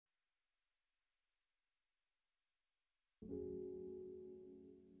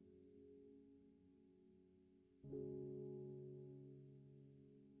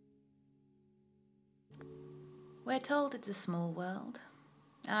We're told it's a small world.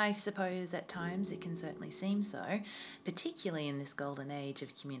 I suppose at times it can certainly seem so, particularly in this golden age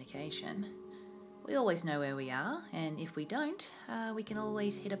of communication. We always know where we are, and if we don't, we can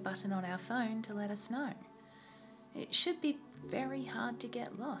always hit a button on our phone to let us know. It should be very hard to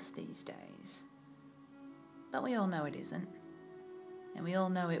get lost these days. But we all know it isn't. And we all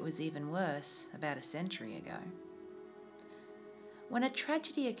know it was even worse about a century ago. When a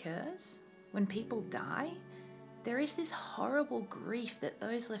tragedy occurs, when people die, there is this horrible grief that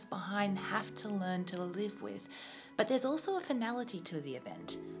those left behind have to learn to live with. But there's also a finality to the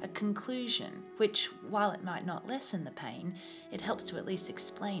event, a conclusion, which, while it might not lessen the pain, it helps to at least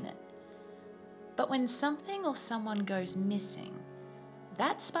explain it. But when something or someone goes missing,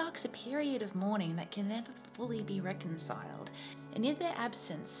 that sparks a period of mourning that can never fully be reconciled, and in their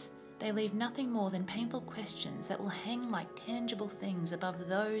absence, they leave nothing more than painful questions that will hang like tangible things above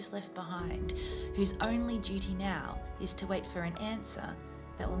those left behind, whose only duty now is to wait for an answer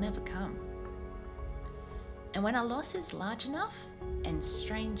that will never come. And when a loss is large enough and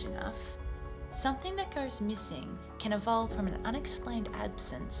strange enough, something that goes missing can evolve from an unexplained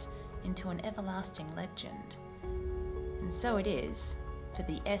absence into an everlasting legend. And so it is for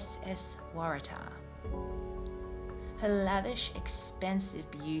the SS Waratah. Her lavish, expensive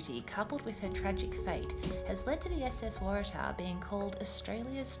beauty, coupled with her tragic fate, has led to the SS Waratah being called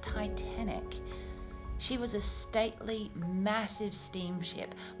Australia's Titanic. She was a stately, massive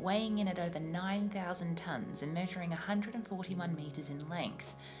steamship weighing in at over 9,000 tonnes and measuring 141 metres in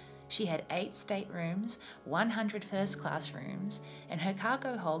length. She had 8 staterooms, 100 first-class rooms, and her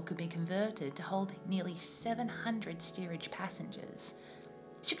cargo hold could be converted to hold nearly 700 steerage passengers.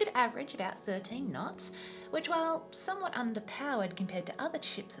 She could average about 13 knots, which, while somewhat underpowered compared to other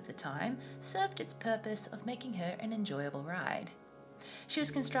ships of the time, served its purpose of making her an enjoyable ride. She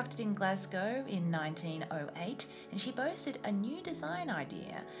was constructed in Glasgow in 1908, and she boasted a new design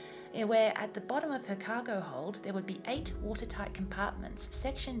idea, where at the bottom of her cargo hold there would be 8 watertight compartments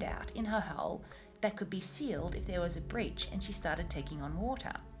sectioned out in her hull that could be sealed if there was a breach and she started taking on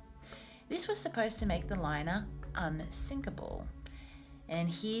water. This was supposed to make the liner unsinkable. And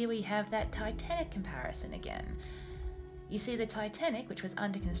here we have that Titanic comparison again. You see, the Titanic, which was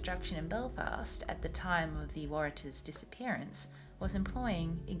under construction in Belfast at the time of the Waratah's disappearance, was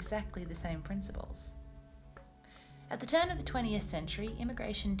employing exactly the same principles. At the turn of the 20th century,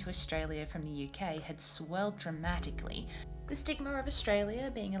 immigration to Australia from the UK had swelled dramatically. The stigma of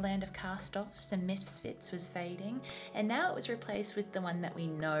Australia being a land of cast-offs and misfits was fading, and now it was replaced with the one that we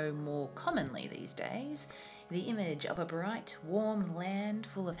know more commonly these days, the image of a bright, warm land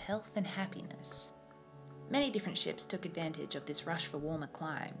full of health and happiness. Many different ships took advantage of this rush for warmer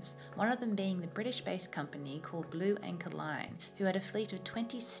climes, one of them being the British-based company called Blue Anchor Line, who had a fleet of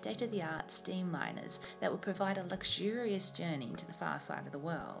 20 state-of-the-art steamliners that would provide a luxurious journey to the far side of the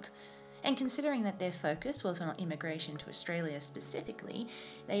world. And considering that their focus was on immigration to Australia specifically,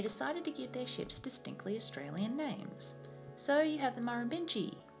 they decided to give their ships distinctly Australian names. So you have the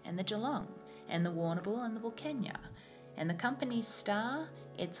Murrumbidgee and the Geelong, and the Warrnambool and the Wilkenya, and the company's star,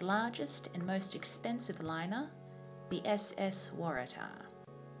 its largest and most expensive liner, the SS Waratah.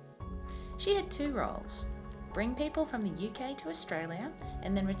 She had 2 roles: bring people from the UK to Australia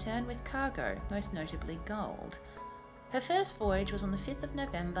and then return with cargo, most notably gold. Her first voyage was on the 5th of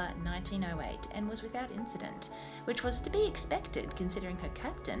November 1908 and was without incident, which was to be expected considering her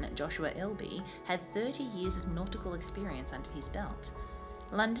captain, Joshua Elby, had 30 years of nautical experience under his belt.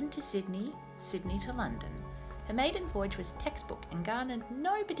 London to Sydney, Sydney to London. Her maiden voyage was textbook and garnered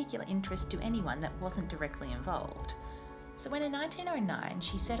no particular interest to anyone that wasn't directly involved. So when in 1909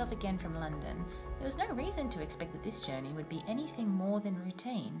 she set off again from London, there was no reason to expect that this journey would be anything more than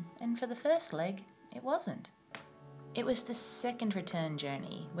routine, and for the first leg, it wasn't. It was the second return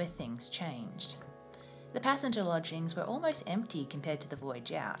journey where things changed. The passenger lodgings were almost empty compared to the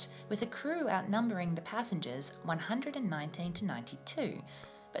voyage out, with the crew outnumbering the passengers 119 to 92,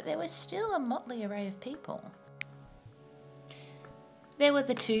 but there was still a motley array of people. There were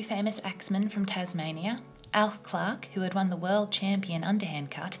the 2 famous axemen from Tasmania, Alf Clark, who had won the world champion underhand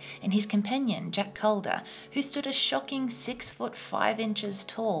cut, and his companion, Jack Calder, who stood a shocking 6 foot 5 inches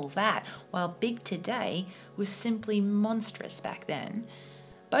tall. That, while big today, was simply monstrous back then.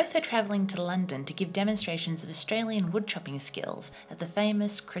 Both are travelling to London to give demonstrations of Australian woodchopping skills at the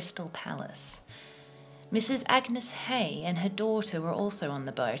famous Crystal Palace. Mrs. Agnes Hay and her daughter were also on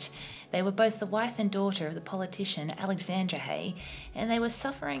the boat. They were both the wife and daughter of the politician Alexandra Hay, and they were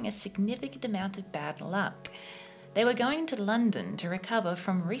suffering a significant amount of bad luck. They were going to London to recover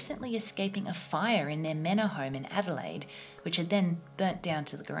from recently escaping a fire in their manor home in Adelaide, which had then burnt down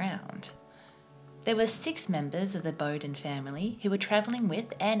to the ground. There were 6 members of the Bowden family who were travelling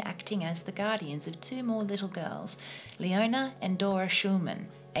with and acting as the guardians of 2 more little girls, Leona and Dora Schulman,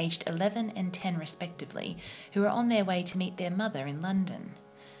 aged 11 and 10 respectively, who were on their way to meet their mother in London.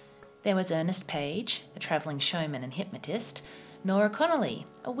 There was Ernest Page, a travelling showman and hypnotist, Nora Connolly,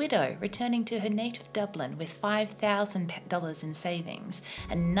 a widow returning to her native Dublin with $5,000 in savings,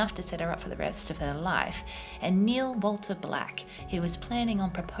 enough to set her up for the rest of her life, and Neil Walter Black, who was planning on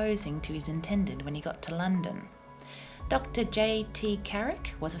proposing to his intended when he got to London. Dr. J.T.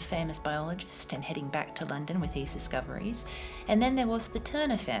 Carrick was a famous biologist and heading back to London with his discoveries, and then there was the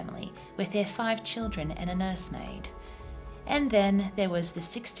Turner family with their 5 children and a nursemaid. And then there was the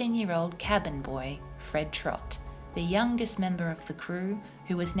 16-year-old cabin boy, Fred Trott, the youngest member of the crew,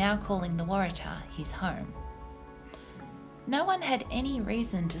 who was now calling the Waratah his home. No one had any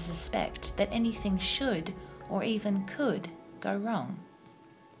reason to suspect that anything should or even could go wrong.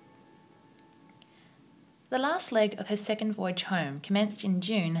 The last leg of her second voyage home commenced in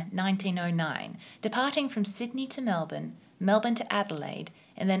June 1909, departing from Sydney to Melbourne, Melbourne to Adelaide,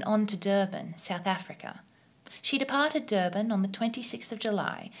 and then on to Durban, South Africa. She departed Durban on the 26th of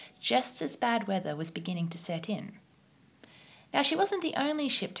July, just as bad weather was beginning to set in. Now, she wasn't the only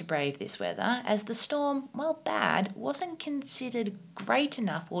ship to brave this weather, as the storm, while bad, wasn't considered great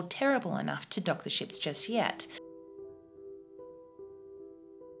enough or terrible enough to dock the ships just yet.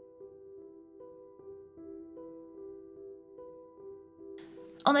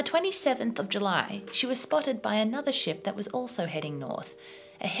 On the 27th of July, she was spotted by another ship that was also heading north,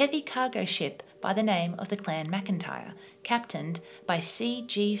 a heavy cargo ship by the name of the Clan McIntyre, captained by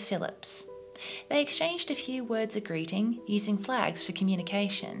C.G. Phillips. They exchanged a few words of greeting using flags for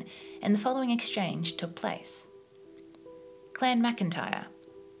communication, and the following exchange took place. Clan McIntyre: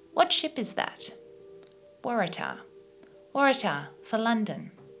 "What ship is that?" Waratah: "Waratah, for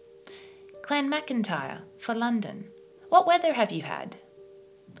London." Clan McIntyre: "For London. What weather have you had?"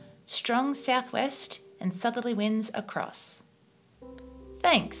 "Strong southwest and southerly winds across."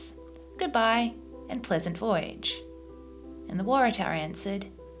 "Thanks. Goodbye and pleasant voyage." And the Waratah answered,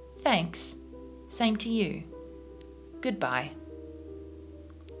 "Thanks. Same to you. Goodbye."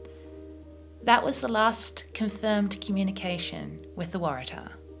 That was the last confirmed communication with the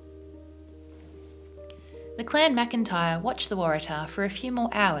Waratah. The Clan McIntyre watched the Waratah for a few more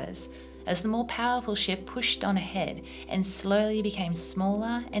hours as the more powerful ship pushed on ahead and slowly became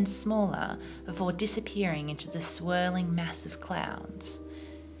smaller and smaller before disappearing into the swirling mass of clouds.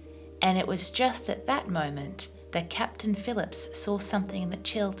 And it was just at that moment that Captain Phillips saw something that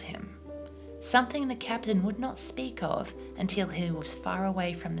chilled him. Something the captain would not speak of until he was far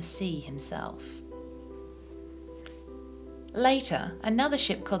away from the sea himself. Later, another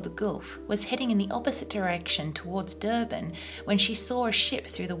ship called the Gulf was heading in the opposite direction towards Durban when she saw a ship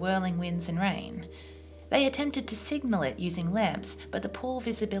through the whirling winds and rain. They attempted to signal it using lamps, but the poor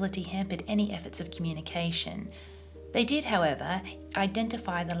visibility hampered any efforts of communication. They did, however,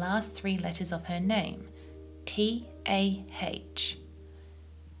 identify the last 3 letters of her name, T-A-H.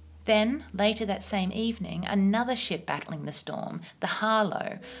 Then, later that same evening, another ship battling the storm, the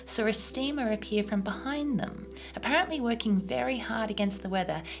Harlow, saw a steamer appear from behind them, apparently working very hard against the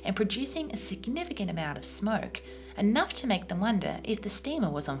weather and producing a significant amount of smoke, enough to make them wonder if the steamer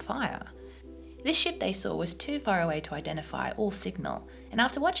was on fire. This ship they saw was too far away to identify or signal, and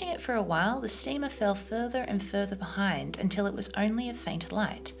after watching it for a while, the steamer fell further and further behind until it was only a faint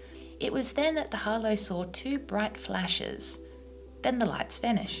light. It was then that the Harlow saw 2 bright flashes. Then the lights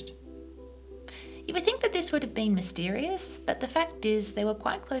vanished. You would think that this would have been mysterious, but the fact is they were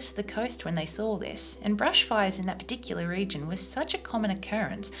quite close to the coast when they saw this, and brush fires in that particular region was such a common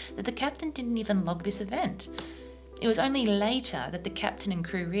occurrence that the captain didn't even log this event. It was only later that the captain and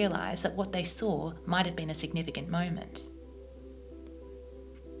crew realised that what they saw might have been a significant moment.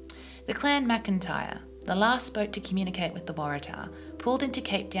 The Clan McIntyre, the last boat to communicate with the Waratah, pulled into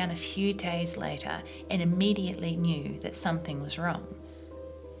Cape Town a few days later and immediately knew that something was wrong.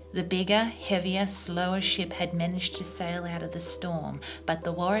 The bigger, heavier, slower ship had managed to sail out of the storm, but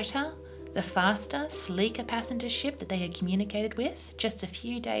the Waratah, the faster, sleeker passenger ship that they had communicated with just a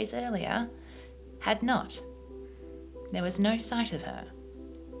few days earlier, had not. There was no sight of her,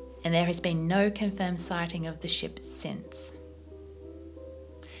 and there has been no confirmed sighting of the ship since.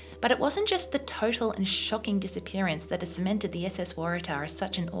 But it wasn't just the total and shocking disappearance that has cemented the SS Waratah as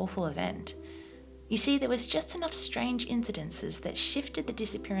such an awful event. You see, there was just enough strange incidences that shifted the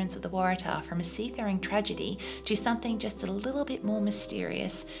disappearance of the Waratah from a seafaring tragedy to something just a little bit more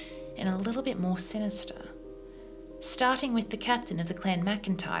mysterious and a little bit more sinister. Starting with the captain of the Clan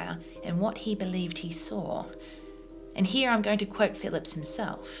McIntyre and what he believed he saw. And here I'm going to quote Phillips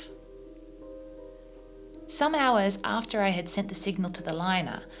himself. Some hours after I had sent the signal to the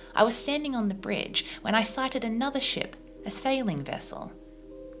liner, I was standing on the bridge when I sighted another ship, a sailing vessel.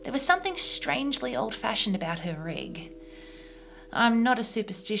 There was something strangely old-fashioned about her rig. I'm not a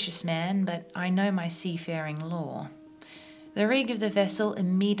superstitious man, but I know my seafaring lore. The rig of the vessel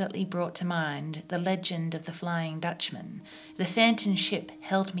immediately brought to mind the legend of the Flying Dutchman. The phantom ship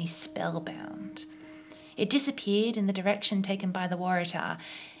held me spellbound. It disappeared in the direction taken by the Waratah,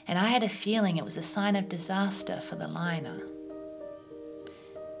 and I had a feeling it was a sign of disaster for the liner.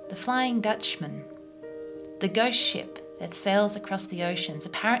 The Flying Dutchman, the ghost ship that sails across the oceans,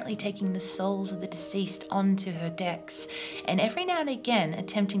 apparently taking the souls of the deceased onto her decks, and every now and again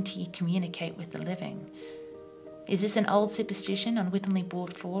attempting to communicate with the living. Is this an old superstition unwittingly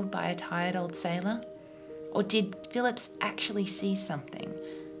brought forward by a tired old sailor? Or did Phillips actually see something?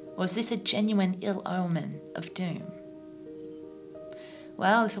 Was this a genuine ill omen of doom?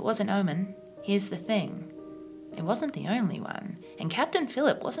 Well, if it was an omen, here's the thing. It wasn't the only one, and Captain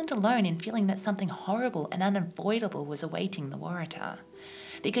Phillip wasn't alone in feeling that something horrible and unavoidable was awaiting the Waratah.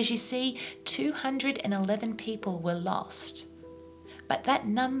 Because you see, 211 people were lost. But that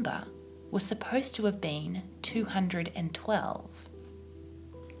number was supposed to have been 212.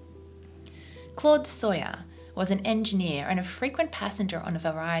 Claude Sawyer was an engineer and a frequent passenger on a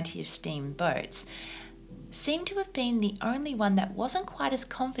variety of steamboats, seemed to have been the only one that wasn't quite as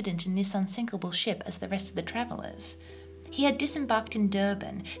confident in this unsinkable ship as the rest of the travellers. He had disembarked in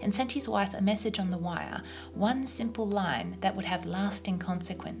Durban and sent his wife a message on the wire, one simple line that would have lasting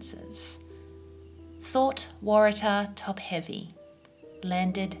consequences. Thought Waratah top heavy.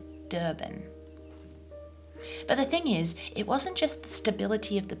 Landed Durban. But the thing is, it wasn't just the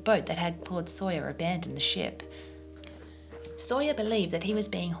stability of the boat that had Claude Sawyer abandon the ship. Sawyer believed that he was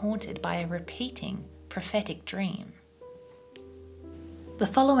being haunted by a repeating prophetic dream. The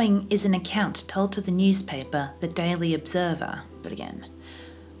following is an account told to the newspaper, The Daily Observer, but again.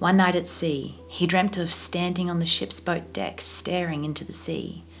 One night at sea, he dreamt of standing on the ship's boat deck, staring into the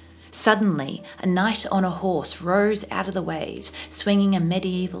sea. Suddenly, a knight on a horse rose out of the waves, swinging a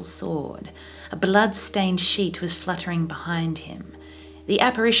medieval sword. A blood-stained sheet was fluttering behind him. The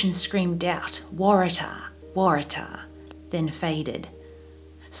apparition screamed out, "Waratah, Waratah," then faded.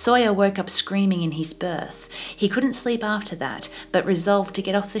 Sawyer woke up screaming in his berth. He couldn't sleep after that, but resolved to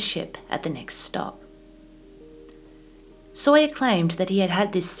get off the ship at the next stop. Sawyer claimed that he had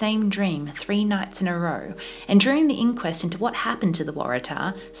had this same dream 3 nights in a row, and during the inquest into what happened to the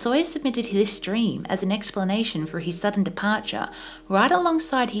Waratah, Sawyer submitted this dream as an explanation for his sudden departure, right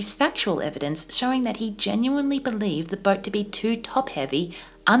alongside his factual evidence showing that he genuinely believed the boat to be too top-heavy,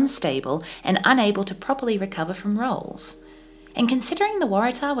 unstable, and unable to properly recover from rolls. And considering the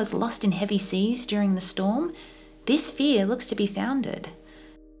Waratah was lost in heavy seas during the storm, this fear looks to be founded.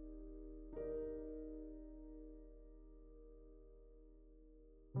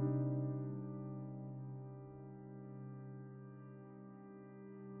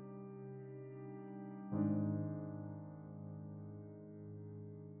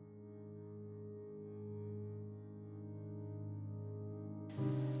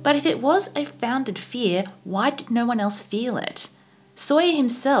 But if it was a founded fear, why did no one else feel it? Sawyer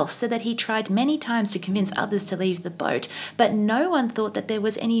himself said that he tried many times to convince others to leave the boat, but no one thought that there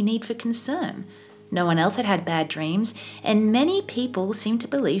was any need for concern. No one else had had bad dreams, and many people seemed to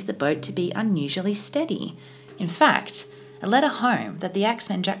believe the boat to be unusually steady. In fact, a letter home that the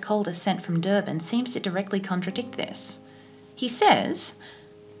axeman Jack Calder sent from Durban seems to directly contradict this. He says,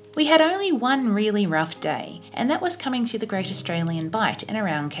 "We had only one really rough day, and that was coming through the Great Australian Bight and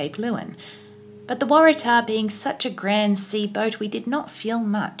around Cape Lewin. But the Waratah being such a grand sea boat, we did not feel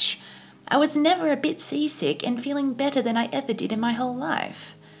much. I was never a bit seasick and feeling better than I ever did in my whole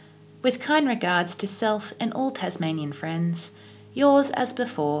life. With kind regards to self and all Tasmanian friends, yours as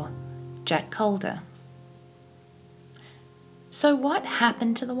before, Jack Calder." So what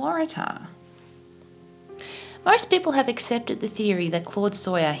happened to the Waratah? Most people have accepted the theory that Claude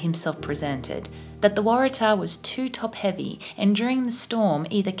Sawyer himself presented, that the Waratah was too top-heavy and during the storm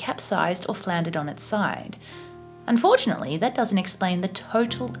either capsized or floundered on its side. Unfortunately, that doesn't explain the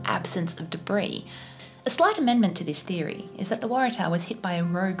total absence of debris. A slight amendment to this theory is that the Waratah was hit by a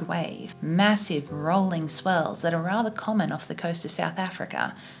rogue wave, massive rolling swells that are rather common off the coast of South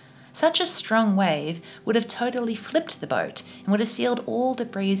Africa. Such a strong wave would have totally flipped the boat and would have sealed all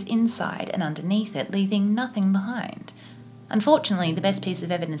debris inside and underneath it, leaving nothing behind. Unfortunately, the best piece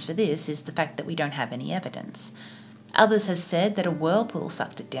of evidence for this is the fact that we don't have any evidence. Others have said that a whirlpool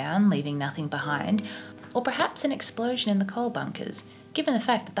sucked it down, leaving nothing behind, or perhaps an explosion in the coal bunkers, given the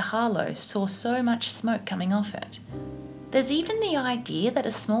fact that the Harlow saw so much smoke coming off it. There's even the idea that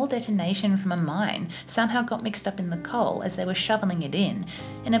a small detonation from a mine somehow got mixed up in the coal as they were shoveling it in,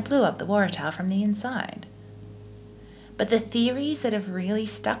 and it blew up the Waratah from the inside. But the theories that have really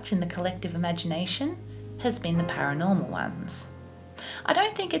stuck in the collective imagination has been the paranormal ones. I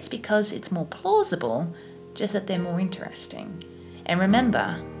don't think it's because it's more plausible, just that they're more interesting. And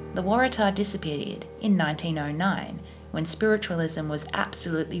remember, the Waratah disappeared in 1909, when spiritualism was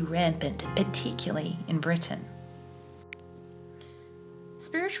absolutely rampant, particularly in Britain.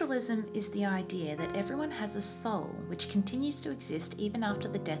 Spiritualism is the idea that everyone has a soul which continues to exist even after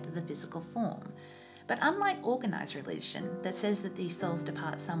the death of the physical form. But unlike organised religion that says that these souls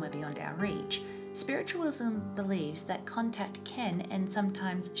depart somewhere beyond our reach, spiritualism believes that contact can and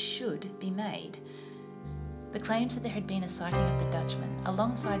sometimes should be made. The claims that there had been a sighting of the Dutchman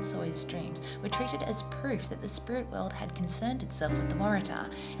alongside Sawyer's dreams were treated as proof that the spirit world had concerned itself with the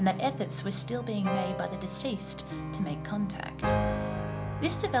Waratah and that efforts were still being made by the deceased to make contact.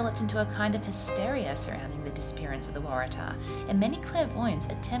 This developed into a kind of hysteria surrounding the disappearance of the Waratah, and many clairvoyants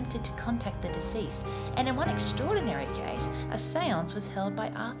attempted to contact the deceased, and in one extraordinary case, a séance was held by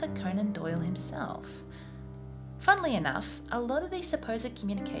Arthur Conan Doyle himself. Funnily enough, a lot of these supposed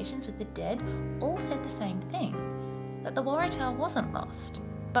communications with the dead all said the same thing, that the Waratah wasn't lost,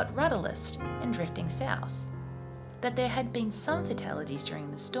 but rudderless and drifting south. That there had been some fatalities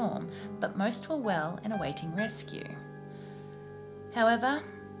during the storm, but most were well and awaiting rescue. However,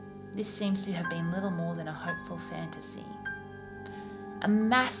 this seems to have been little more than a hopeful fantasy. A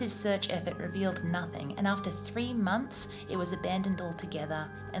massive search effort revealed nothing, and after 3 months, it was abandoned altogether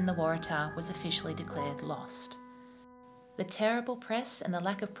and the Waratah was officially declared lost. The terrible press and the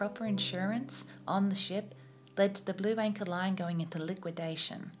lack of proper insurance on the ship led to the Blue Anchor Line going into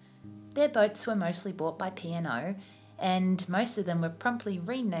liquidation. Their boats were mostly bought by P&O, and most of them were promptly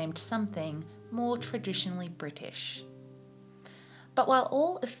renamed something more traditionally British. But while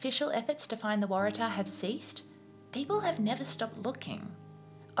all official efforts to find the Waratah have ceased, people have never stopped looking.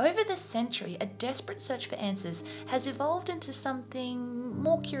 Over the century, a desperate search for answers has evolved into something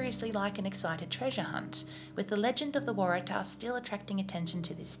more curiously like an excited treasure hunt, with the legend of the Waratah still attracting attention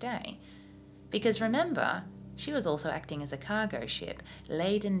to this day. Because remember, she was also acting as a cargo ship,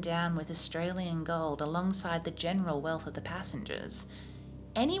 laden down with Australian gold alongside the general wealth of the passengers.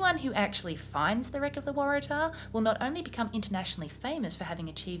 Anyone who actually finds the wreck of the Waratah will not only become internationally famous for having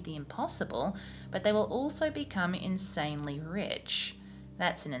achieved the impossible, but they will also become insanely rich.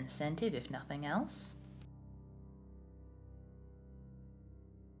 That's an incentive, if nothing else.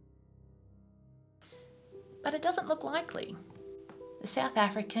 But it doesn't look likely. The South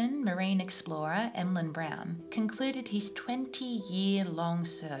African marine explorer Emlyn Brown concluded his 20-year-long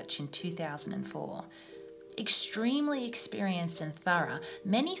search in 2004. Extremely experienced and thorough,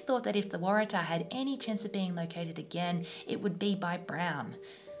 many thought that if the Waratah had any chance of being located again, it would be by Brown.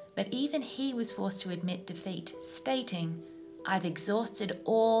 But even he was forced to admit defeat, stating, "I've exhausted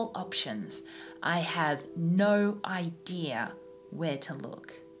all options. I have no idea where to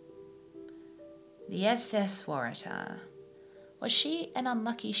look." The SS Waratah. Was she an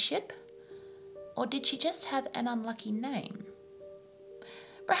unlucky ship? Or did she just have an unlucky name?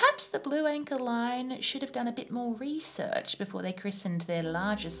 Perhaps the Blue Anchor Line should have done a bit more research before they christened their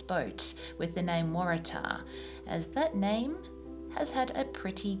largest boat with the name Waratah, as that name has had a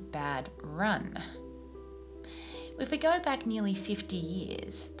pretty bad run. If we go back nearly 50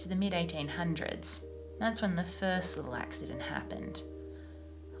 years to the mid-1800s, that's when the first little accident happened.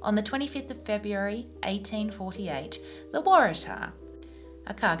 On the 25th of February 1848, the Waratah,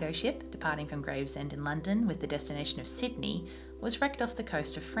 a cargo ship departing from Gravesend in London with the destination of Sydney, was wrecked off the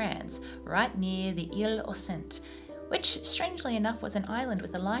coast of France, right near the Ile aux Saints, which, strangely enough, was an island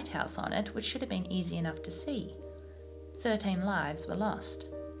with a lighthouse on it, which should have been easy enough to see. 13 lives were lost.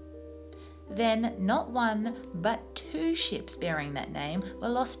 Then, not one, but 2 ships bearing that name were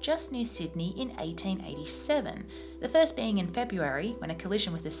lost just near Sydney in 1887, the first being in February, when a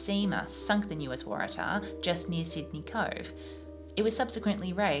collision with a steamer sunk the newest Waratah just near Sydney Cove. It was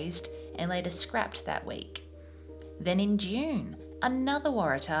subsequently raised and later scrapped that week. Then in June, another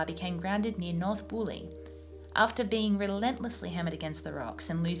Waratah became grounded near North Bully. After being relentlessly hammered against the rocks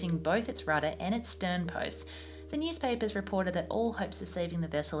and losing both its rudder and its stern posts, the newspapers reported that all hopes of saving the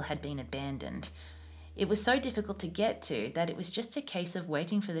vessel had been abandoned. It was so difficult to get to that it was just a case of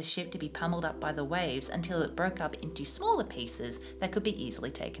waiting for the ship to be pummeled up by the waves until it broke up into smaller pieces that could be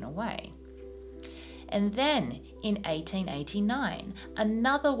easily taken away. And then, in 1889,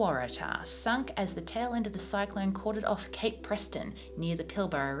 another Waratah sunk as the tail end of the cyclone caught it off Cape Preston near the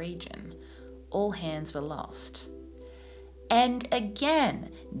Pilbara region. All hands were lost. And again,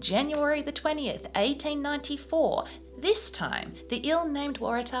 January the 20th, 1894, This time, the ill-named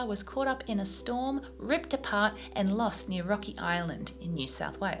Waratah was caught up in a storm, ripped apart, and lost near Rocky Island in New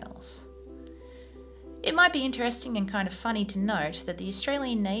South Wales. It might be interesting and kind of funny to note that the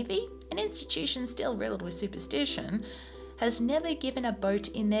Australian Navy, an institution still riddled with superstition, has never given a boat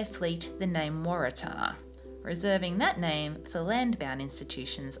in their fleet the name Waratah, reserving that name for land-bound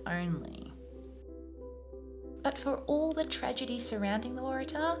institutions only. But for all the tragedy surrounding the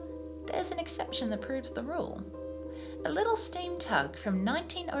Waratah, there's an exception that proves the rule. A little steam tug from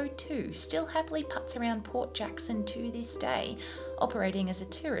 1902 still happily puts around Port Jackson to this day, operating as a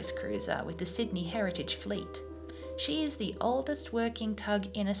tourist cruiser with the Sydney Heritage Fleet. She is the oldest working tug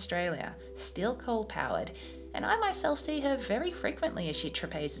in Australia, still coal-powered, and I myself see her very frequently as she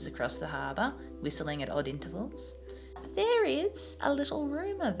trapezes across the harbour, whistling at odd intervals. There is a little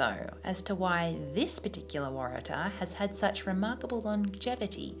rumour though as to why this particular Waratah has had such remarkable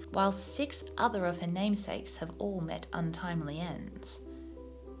longevity, while 6 other of her namesakes have all met untimely ends.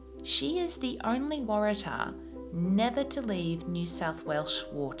 She is the only Waratah never to leave New South Wales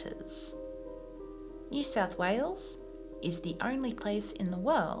waters. New South Wales is the only place in the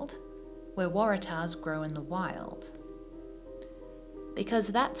world where Waratahs grow in the wild. Because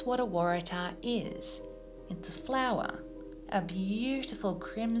that's what a Waratah is. It's a flower, a beautiful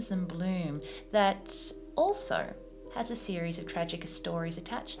crimson bloom that also has a series of tragic stories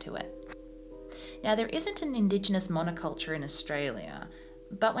attached to it. Now, there isn't an Indigenous monoculture in Australia,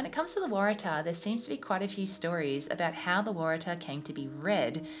 but when it comes to the Waratah, there seems to be quite a few stories about how the Waratah came to be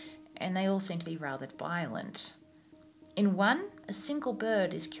red, and they all seem to be rather violent. In one, a single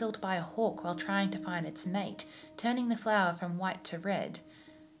bird is killed by a hawk while trying to find its mate, turning the flower from white to red.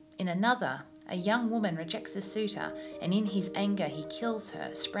 In another, a young woman rejects a suitor, and in his anger he kills her,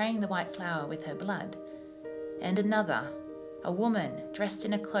 spraying the white flower with her blood. And another, a woman dressed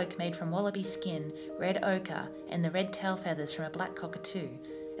in a cloak made from wallaby skin, red ochre, and the red tail feathers from a black cockatoo,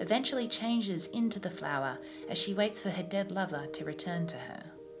 eventually changes into the flower as she waits for her dead lover to return to her.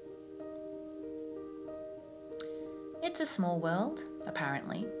 It's a small world,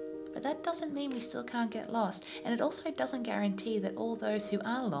 apparently, but that doesn't mean we still can't get lost, and it also doesn't guarantee that all those who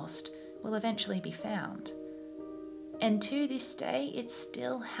are lost will eventually be found. And to this day, it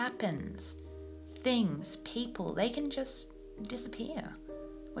still happens. Things, people, they can just disappear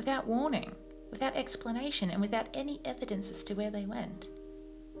without warning, without explanation, and without any evidence as to where they went.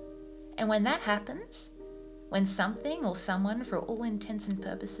 And when that happens, when something or someone, for all intents and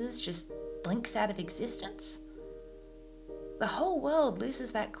purposes, just blinks out of existence, the whole world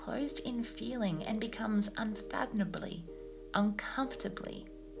loses that closed-in feeling and becomes unfathomably, uncomfortably,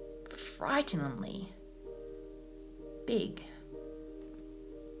 frighteningly big.